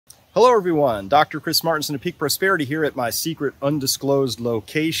Hello everyone, Dr. Chris Martenson of Peak Prosperity here at my secret undisclosed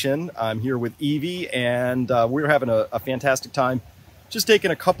location. I'm here with Evie and we're having a fantastic time, just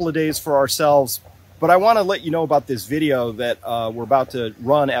taking a couple of days for ourselves. But I want to let you know about this video that we're about to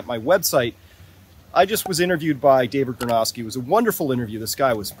run at my website. I just was interviewed by David Gornoski. It was a wonderful interview. This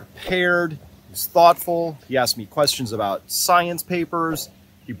guy was prepared, he was thoughtful, he asked me questions about science papers,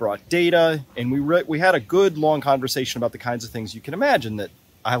 he brought data, and we had a good long conversation about the kinds of things you can imagine that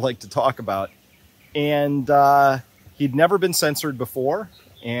I like to talk about. And he'd never been censored before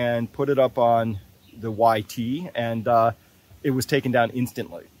and put it up on the YT, and it was taken down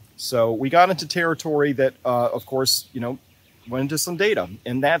instantly. So we got into territory that, of course, went into some data,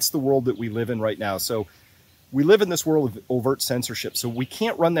 and that's the world that we live in right now. So we live in this world of overt censorship, so we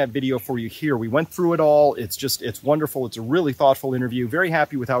can't run that video for you here. We went through it all. It's wonderful. It's a really thoughtful interview. Very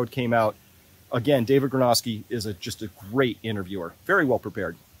happy with how it came out. Again, David Gornoski is just a great interviewer, very well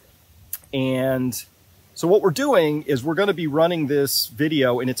prepared. And so what we're doing is we're going to be running this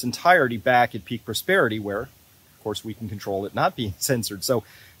video in its entirety back at Peak Prosperity, where, of course, we can control it not being censored. So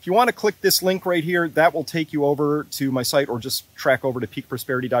if you want to click this link right here, that will take you over to my site, or just track over to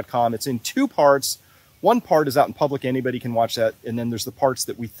peakprosperity.com. It's in two parts. One part is out in public. Anybody can watch that. And then there's the parts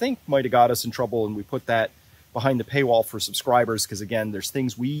that we think might have got us in trouble, and we put that behind the paywall for subscribers, because again, there's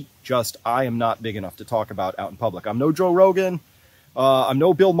things I am not big enough to talk about out in public. I'm no Joe Rogan, I'm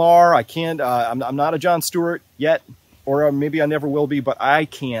no Bill Maher, I'm not a Jon Stewart yet, or maybe I never will be, but I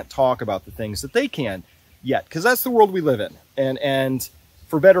can't talk about the things that they can yet, because that's the world we live in, and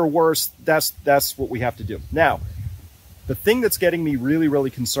for better or worse, that's what we have to do. Now, the thing that's getting me really,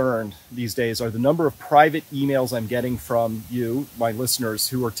 really concerned these days are the number of private emails I'm getting from you, my listeners,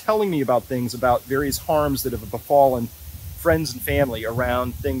 who are telling me about things, about various harms that have befallen friends and family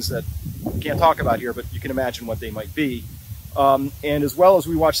around things that we can't talk about here, but you can imagine what they might be. And as well as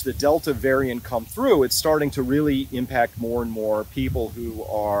we watch the Delta variant come through, it's starting to really impact more and more people who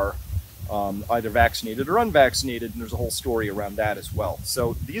are either vaccinated or unvaccinated, and there's a whole story around that as well.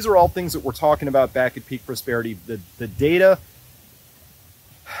 So these are all things that we're talking about back at Peak Prosperity. The data,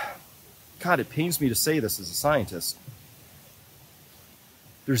 God, it pains me to say this as a scientist.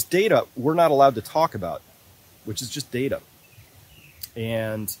 There's data we're not allowed to talk about, which is just data.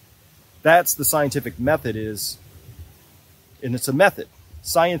 And that's the scientific method and it's a method.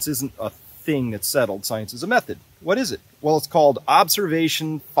 Science isn't a thing that's settled. Science is a method. What is it? Well, it's called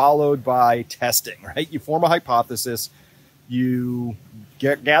observation followed by testing, right? You form a hypothesis, you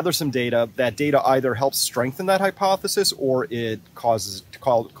gather some data. That data either helps strengthen that hypothesis, or it causes it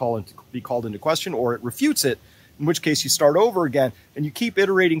to be called into question, or it refutes it, in which case you start over again, and you keep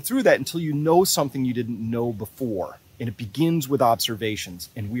iterating through that until you know something you didn't know before. And it begins with observations,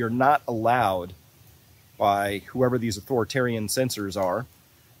 and we are not allowed, by whoever these authoritarian censors are,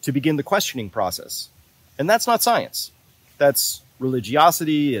 to begin the questioning process. And that's not science. That's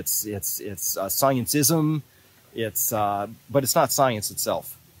religiosity. It's scientism. But it's not science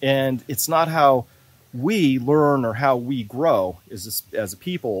itself. And it's not how we learn or how we grow as a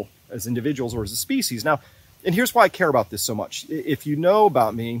people, as individuals, or as a species. Now, and here's why I care about this so much. If you know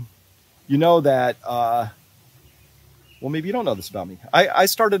about me, you know that, well, maybe you don't know this about me. I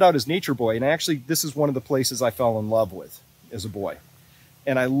started out as Nature Boy, and actually this is one of the places I fell in love with as a boy.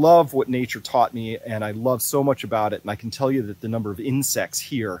 And I love what nature taught me, and I love so much about it. And I can tell you that the number of insects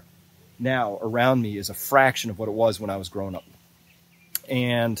here now around me is a fraction of what it was when I was growing up.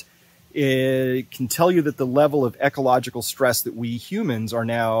 And it can tell you that the level of ecological stress that we humans are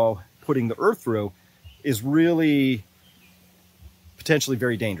now putting the earth through is really potentially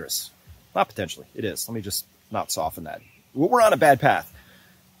very dangerous. Not potentially, it is. Let me just not soften that. We're on a bad path.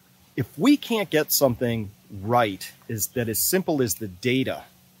 If we can't get something right, that as simple as the data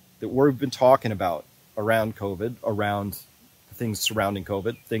that we've been talking about around COVID, around the things surrounding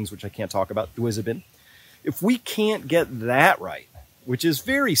COVID, things which I can't talk about, Duizabin, if we can't get that right, which is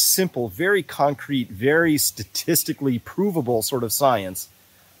very simple, very concrete, very statistically provable sort of science,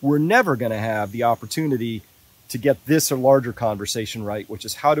 we're never going to have the opportunity to get this or larger conversation right, which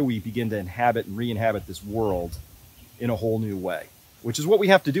is how do we begin to inhabit and re-inhabit this world in a whole new way, which is what we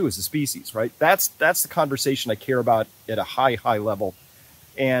have to do as a species, right? That's the conversation I care about at a high, high level.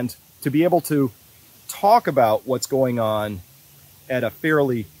 And to be able to talk about what's going on at a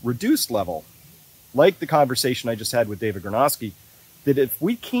fairly reduced level, like the conversation I just had with David Gornoski, that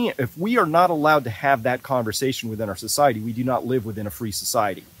if we are not allowed to have that conversation within our society, we do not live within a free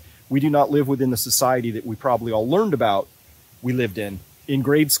society. We do not live within the society that we probably all learned about, we lived in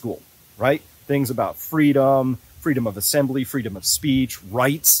grade school, right? Things about freedom, freedom of assembly, freedom of speech,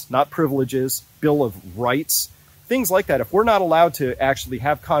 rights, not privileges, Bill of Rights, things like that, if we're not allowed to actually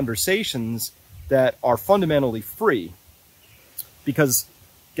have conversations that are fundamentally free, because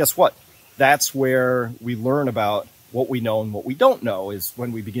guess what? That's where we learn about what we know and what we don't know, is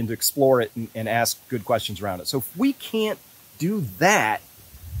when we begin to explore it and ask good questions around it. So if we can't do that,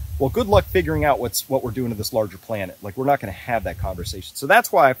 well, good luck figuring out what we're doing to this larger planet. Like, we're not going to have that conversation. So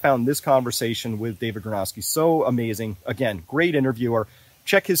that's why I found this conversation with David Gornoski so amazing. Again, great interviewer.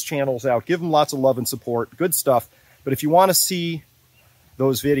 Check his channels out. Give him lots of love and support. Good stuff. But if you want to see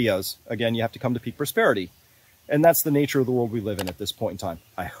those videos, again, you have to come to Peak Prosperity. And that's the nature of the world we live in at this point in time.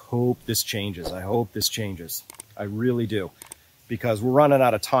 I hope this changes. I hope this changes. I really do. Because we're running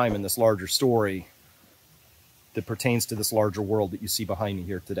out of time in this larger story that pertains to this larger world that you see behind me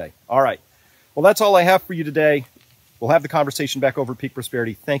here today. All right. Well, that's all I have for you today. We'll have the conversation back over at Peak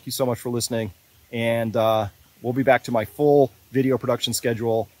Prosperity. Thank you so much for listening. And we'll be back to my full video production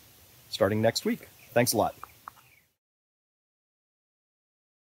schedule starting next week. Thanks a lot.